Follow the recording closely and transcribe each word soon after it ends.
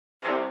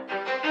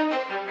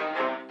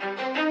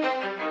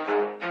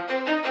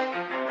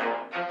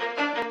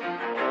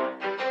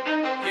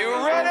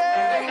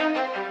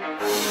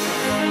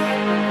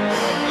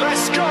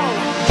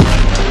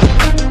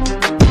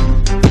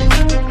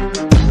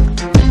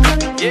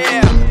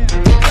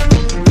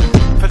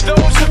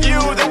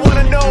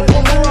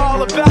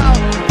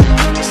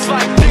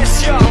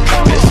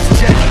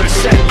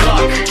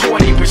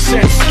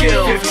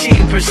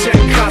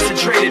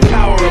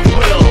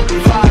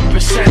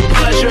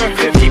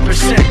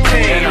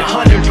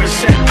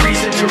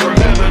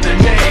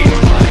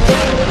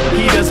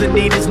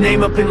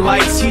jumping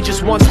lights, he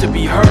just wants to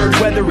be heard.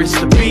 Whether it's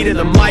the beat of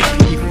the mic,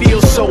 he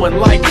feels so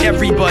unlike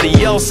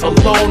everybody else,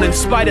 alone. In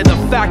spite of the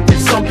fact that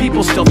some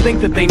people still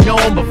think that they know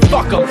him, but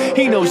fuck him,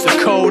 he knows the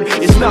code.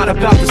 It's not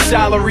about the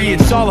salary,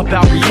 it's all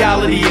about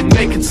reality and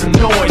making some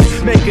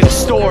noise, making a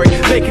story,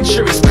 making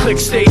sure his click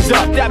stays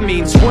up. That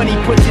means when he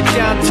puts it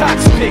down,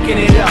 Tox picking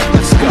it up.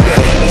 Let's go.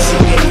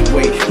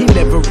 Anyway, he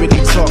never really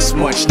talks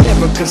much,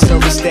 never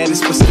concerned with status,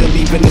 but still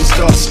even him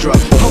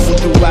starstruck. Humble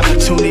through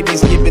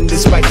opportunities given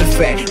despite the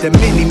fact that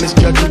many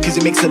misjudge him cause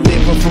he makes a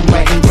living from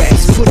writing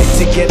raps. Put it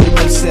together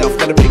himself,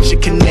 got a picture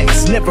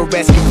connects, never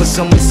asking for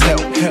someone's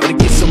help or to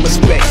get some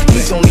respect.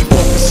 He's only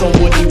focused on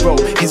what he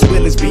wrote, his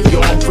will is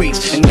beyond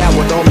reach, and now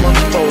it all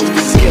unfolds,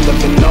 the skill of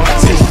an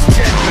artist.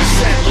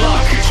 10%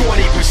 luck,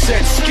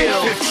 20%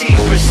 skill,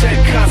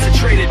 15%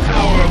 concentrated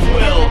power of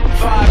will,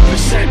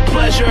 5%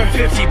 pleasure,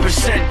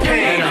 50%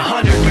 pain, and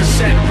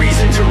 100%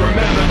 reason to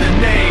remember the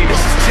name. This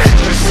is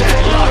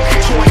 10% luck,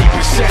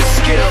 20%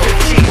 skill,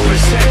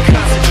 15%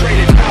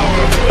 concentrated power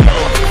of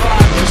will,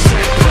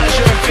 5%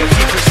 pleasure,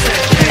 50%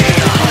 pain,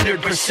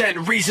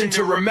 100% reason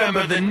to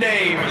remember the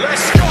name.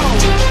 Let's go!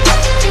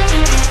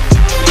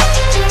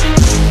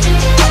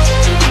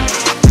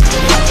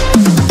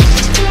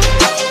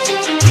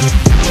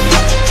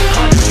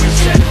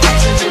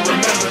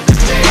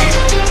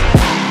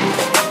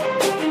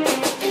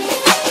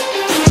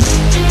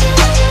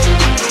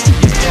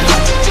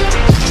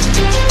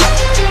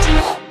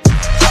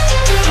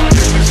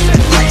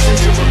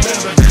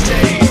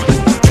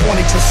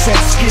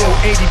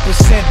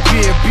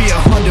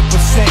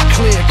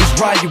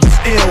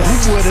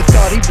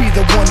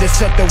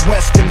 Set the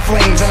West in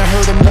flames, and I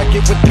heard him wreck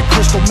it with the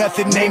crystal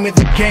method, name of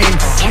the game.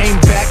 Came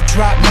back,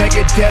 dropped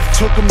Megadeth,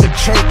 took him to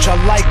church. I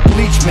like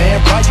Bleach,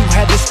 man. Why you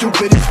had the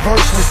stupidest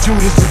verse? This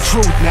dude is the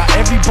truth. Now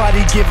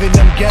everybody giving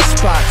them guest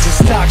spots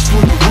and stocks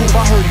through the roof.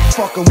 I heard he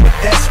fucking with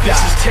that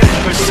stock.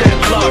 This is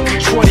 10% luck,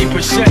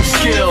 20%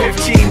 skill,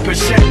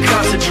 15%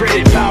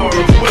 concentrated power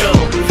of will,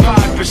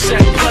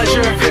 5%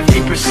 pleasure,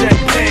 50%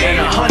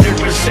 pain, and 100%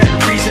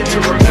 reason to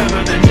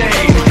remember the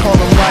name. Call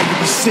him Ryan,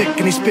 he's sick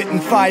and he's spitting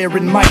fire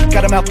and Mike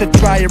got him out the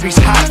dryer, he's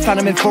hot. Found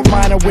him in Fort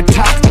Minor with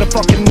top, but a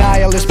fucking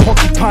nihilist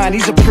porcupine.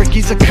 He's a prick,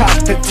 he's a cop.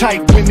 The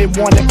type women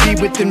wanna be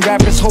within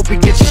rappers, hope he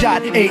gets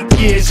shot. 8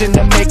 years in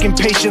the making,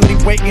 patiently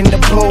waiting to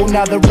blow.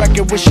 Now the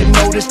record with your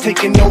notice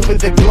taking over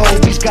the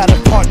globe. He's got a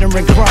partner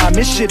in crime,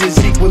 his shit is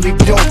equally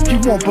dope. You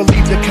won't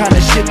believe the kind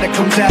of shit that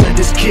comes out of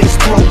this kid's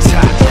throat.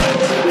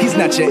 He's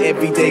not your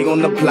everyday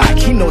on the block.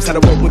 He knows how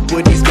to work with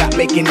what he's got,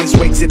 making his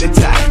way to the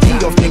top. He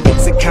often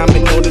gets a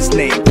comment on his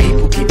name.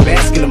 People keep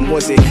asking him,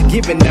 was it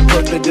given that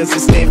birth that doesn't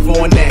stand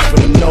for an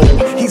acronym? No,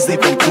 he's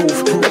living proof.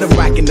 Let him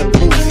rock in the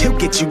booth. He'll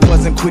get you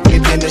buzzing quicker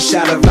than a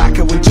shot of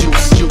vodka with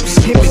juice.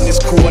 Him and his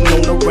crew are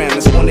known around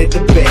as one of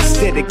the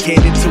best,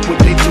 dedicated to what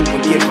they do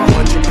and give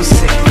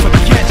 100%.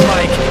 Forget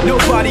Mike,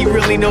 nobody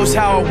really knows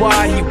how or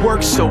why he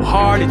works so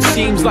hard. It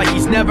seems like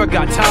he's never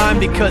got time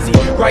because he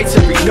writes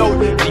every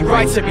note and he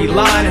writes every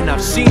line. And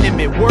I've seen him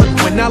at work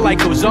when that light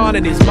goes on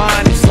in his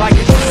mind. It's like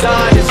a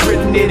design is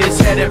written in his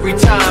head every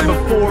time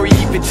before he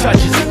even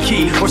touches a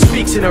key or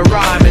speaks in a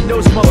rhyme. And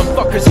those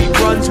motherfuckers he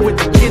runs with,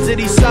 the kids that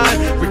he signed,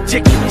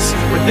 ridiculous,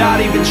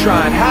 without even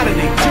trying. How do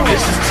they do it?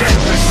 This is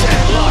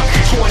 10% luck,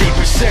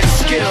 20%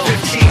 skill,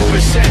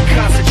 15%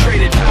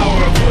 concentrated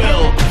power of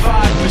will,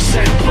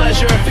 5%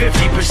 pleasure,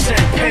 50%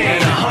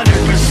 pain, and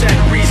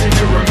 100% reason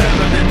to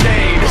remember the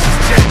name. This is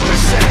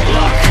 10%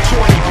 luck,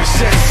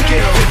 20%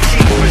 skill,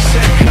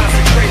 15%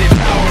 concentrated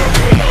power of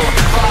will,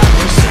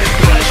 5%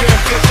 pleasure,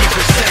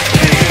 50%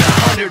 pain,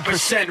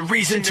 100%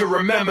 reason to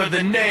remember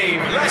the name.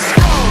 Let's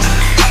go!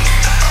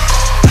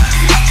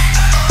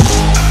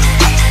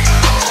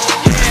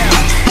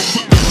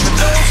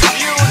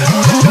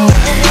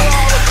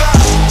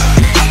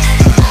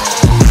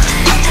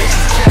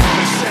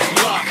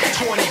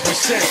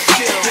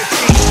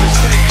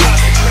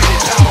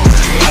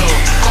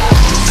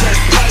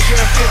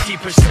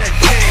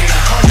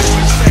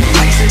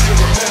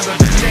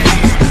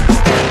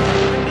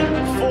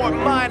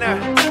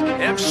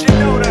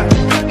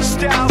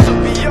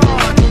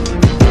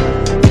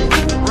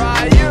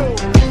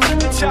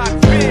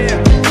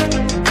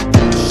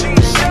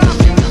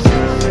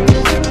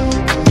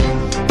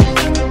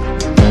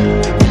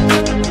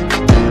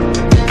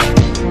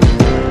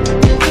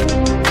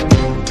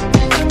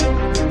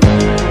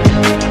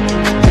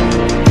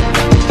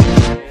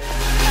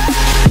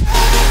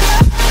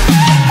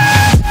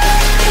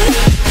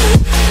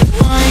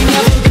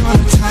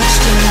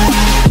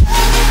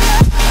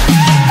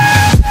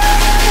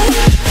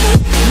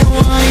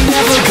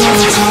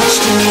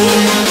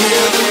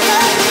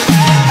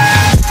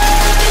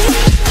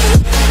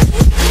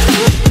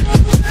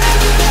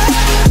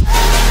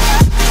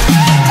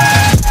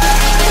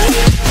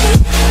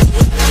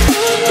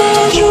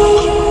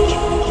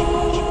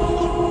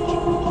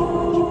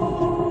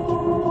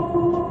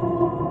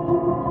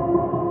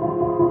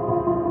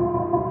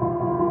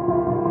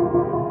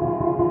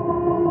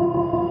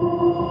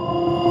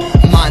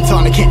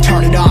 I can't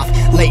turn it off.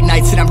 Late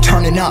nights and I'm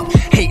turning up.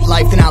 Hate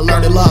life then I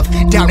learn to love.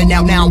 Down and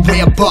out, now I'm way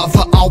above.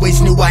 I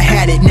always knew I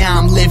had it, now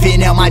I'm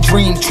living out my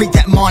dreams. Treat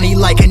that money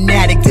like an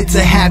addict, it's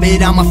a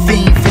habit, I'm a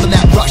fiend. Feeling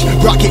that rush,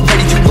 rocket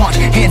ready to launch.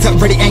 Hands up,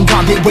 ready and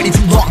gone, been waiting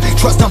too long.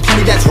 Trust on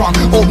plenty, that's wrong.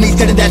 Old me's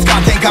dead and that's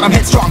gone, thank God I'm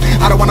headstrong.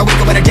 I don't wanna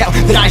wake up in a doubt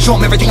that I show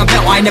them everything I'm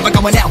about. I ain't never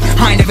going out,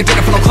 I ain't never did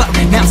it for no clout.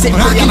 Now I'm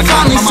sitting pretty on the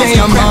cloud. I can finally say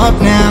I'm up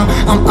now,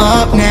 I'm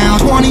up now.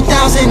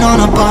 20,000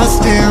 on a bus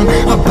down,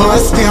 a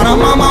bus down.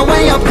 I'm on my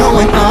way up,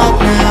 going up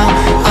now,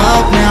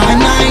 up now.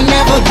 And I ain't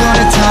never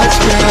gonna touch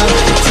down,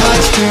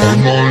 touch down.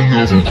 I ain't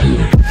never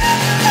gonna.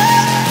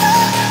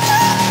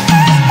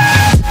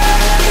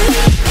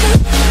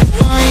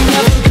 I ain't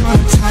never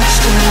gonna touch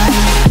down.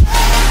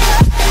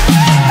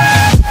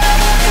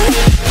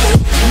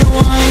 No,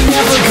 I ain't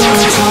never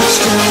gonna touch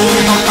down.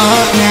 I'm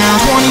up now,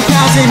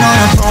 20,000 on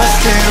a bus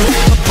down,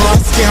 a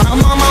bus down.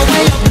 I'm on my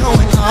way up,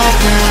 going up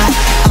now,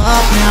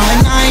 up now.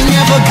 And I ain't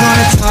never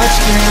gonna touch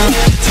down,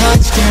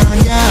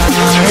 yeah.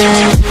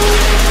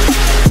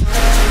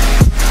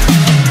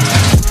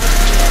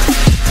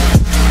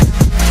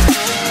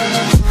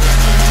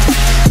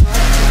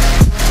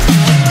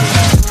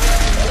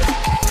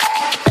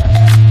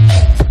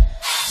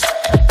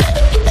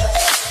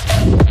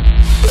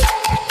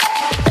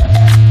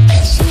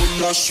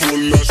 Swola,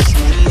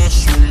 swola,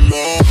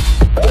 swola.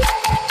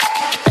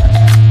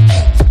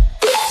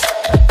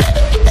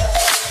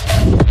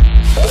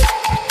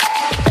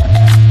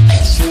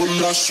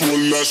 Swola,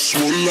 swola,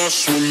 swola,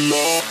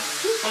 swola.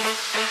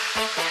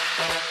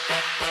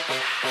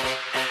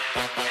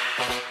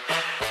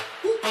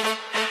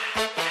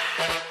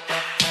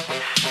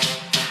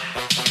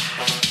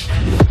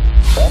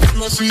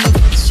 When I see you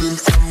dancing,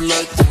 I'm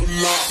like,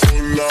 hola,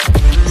 hola,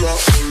 hola,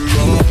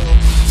 hola.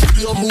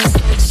 Your move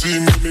fancy,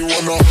 make me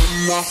wanna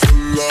holla,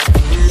 holla,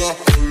 holla,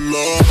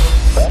 holla.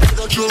 I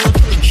got your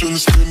attention,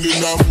 spending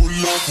that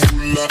moolah,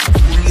 moolah,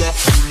 moolah,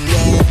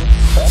 moolah.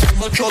 So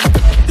much on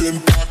poppin'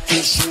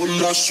 pockets,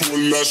 swola,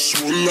 swola,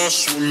 swola,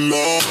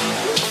 swola.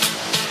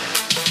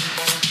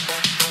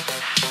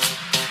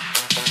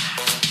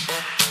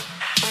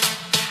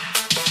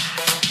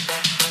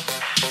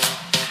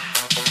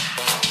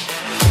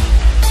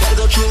 I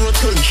got your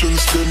attention,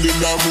 spending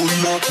that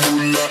moolah,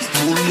 moolah,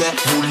 moolah,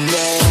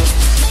 moolah.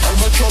 I'm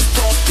a drop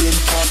poppin'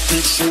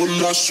 pocket,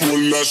 swola,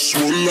 swola,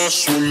 swola,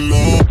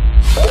 swola.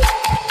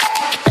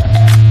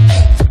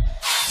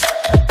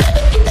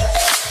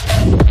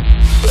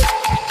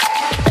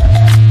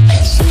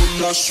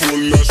 Swola,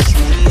 swola,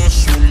 swola,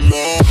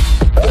 swola.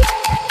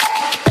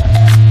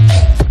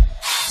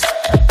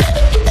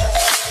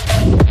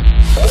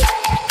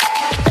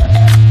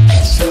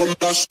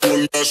 Swola,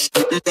 swola,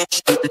 swola,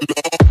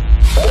 swola.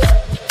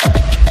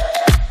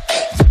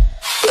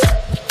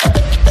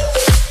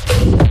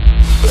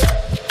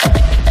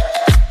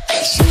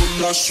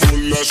 Swola,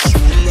 swola,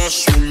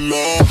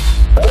 swola.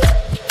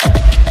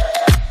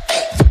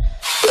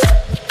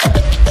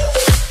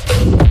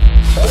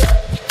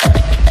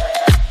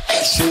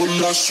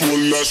 Swola,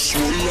 swola,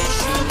 swola.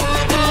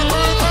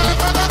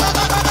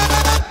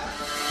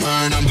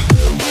 Burn 'em.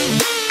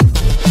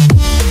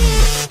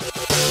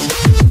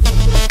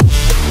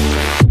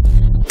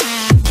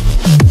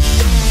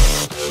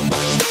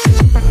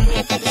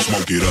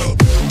 Smoke it up.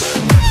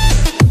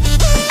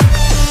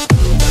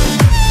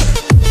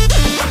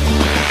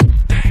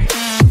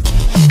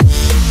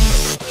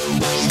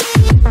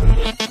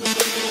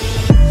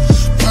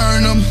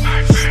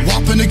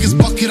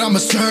 I'ma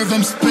serve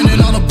him,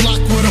 spinning on the block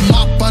with a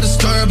mop, I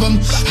disturb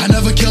him. I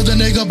never killed a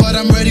nigga, but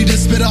I'm ready to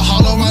spit a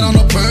hollow right on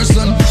a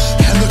person.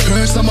 And the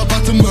curse, I'm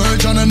about to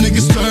merge on a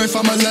nigga's turf.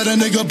 I'ma let a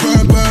nigga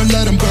burn, burn,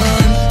 let him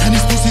burn. And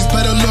these pussies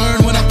better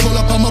learn, when I pull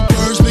up, I'm a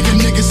burst. Make a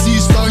nigga see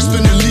stars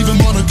spinning, leave him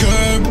on a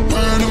curb.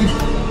 Burn him,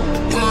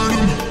 burn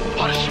him.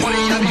 All this money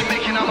I be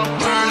making, I'ma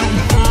burn him.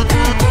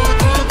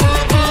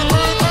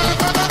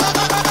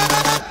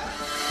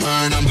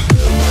 Burn him.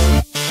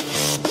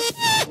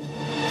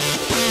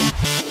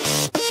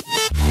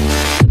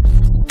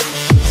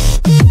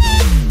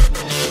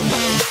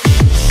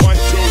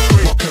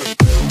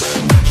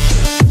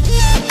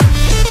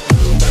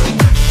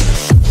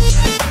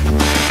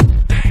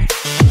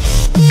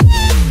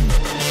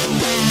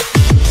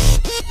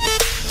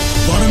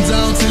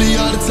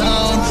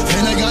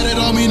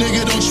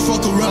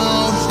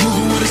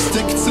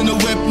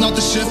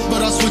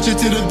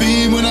 To the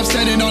beam when I'm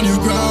standing on your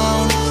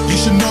ground. You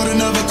should know to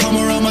never come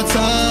around my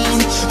town.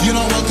 You're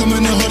not welcome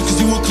in the hood cause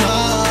you a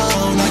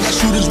clown. I got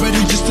shooters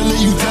ready just to lay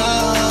you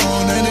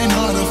down. And they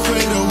not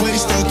afraid to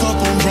waste a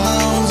couple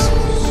rounds.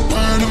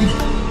 Burn them,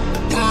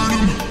 burn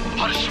them.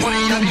 All this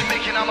money I be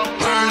making, I'ma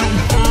burn them.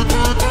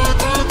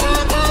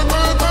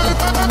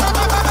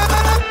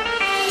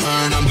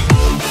 Burn them.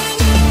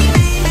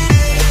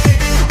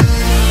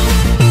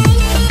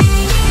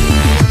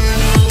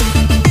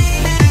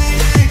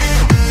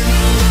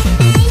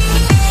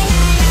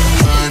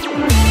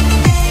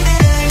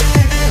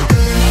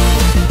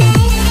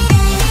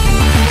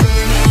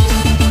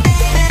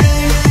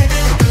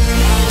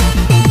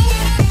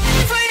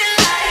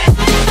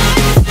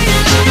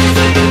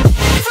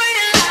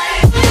 Friday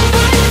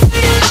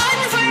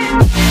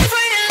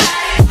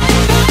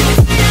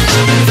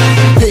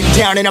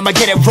I'ma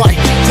get it right,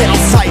 dead on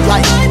sight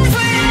like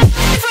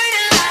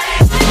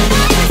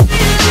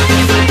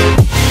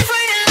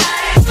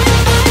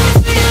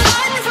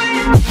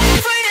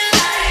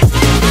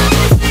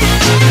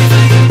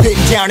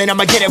been down and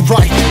I'ma get it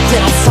right,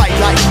 dead on sight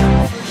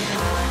like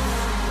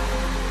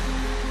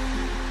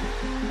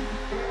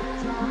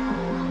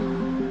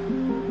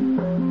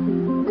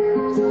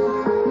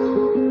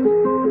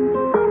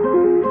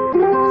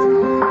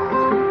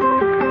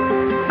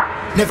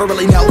never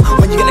really know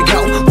when you're gonna go.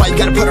 Why you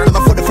gotta put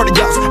another foot in front of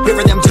yours?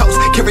 River them toes,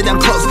 carry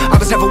them close. I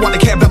was never one to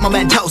care about my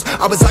mentos.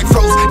 I was like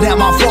froze, now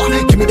I'm on floor.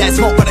 Give me that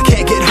smoke, but I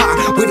can't get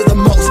high. We do the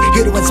most,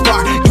 here to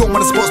inspire. Doing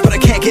what I'm supposed, but I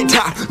can't get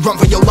tired. Run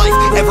for your life,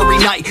 every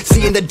night.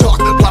 See in the dark,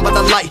 blind by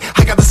the light.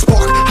 I got the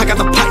spark, I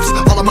got the pipes.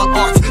 All of my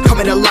arts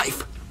coming to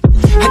life.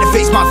 Had to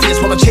face my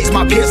fears while I chased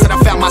my peers, and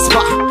I found my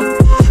spot.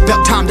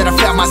 About time that I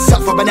found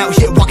myself. I've been out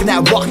here walking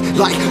that walk.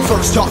 Like,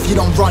 first off, you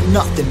don't run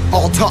nothing.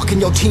 All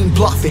talking, your team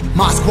bluffing.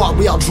 My squad,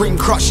 we all dream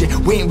crushing.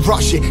 We ain't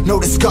rushing, no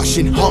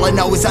discussion. All I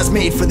know is I was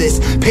made for this.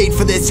 Paid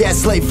for this, yeah,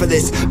 slave for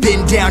this.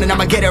 Been down and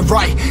I'ma get it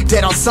right.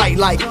 Dead on sight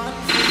like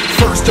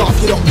first off,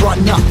 you don't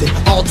run nothing.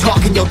 All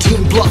talking, your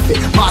team bluffing.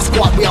 My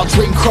squad, we all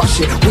dream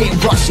crushing. We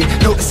ain't rushing,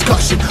 no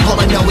discussion. All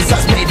I know is I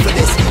was made for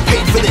this.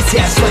 Paid for this,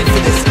 yeah, slave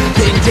for this.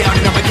 Been down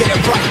and I'ma get it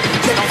right.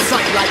 Dead on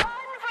sight like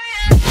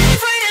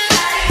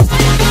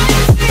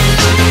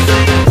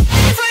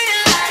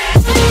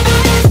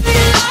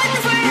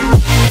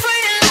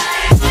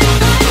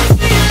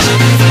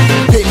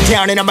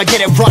down and I'ma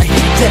get it right,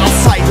 dead on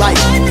sight like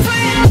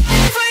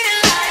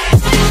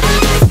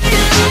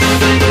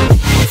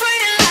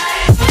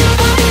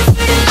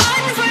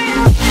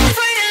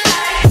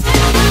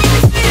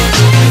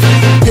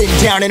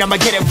been down and I'ma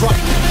get it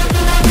right.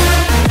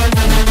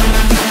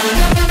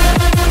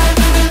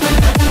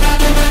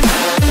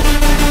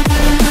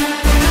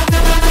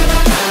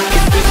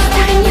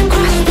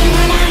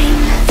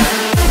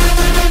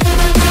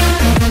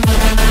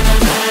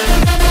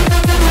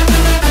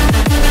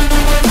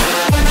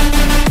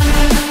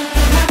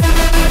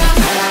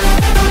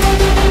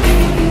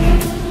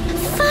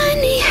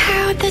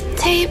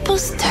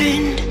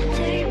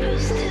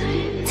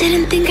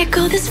 Didn't think I'd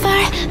go this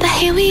far, but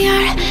here we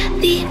are,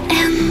 the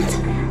end.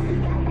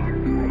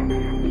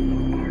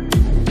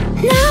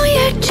 Now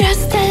you're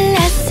just a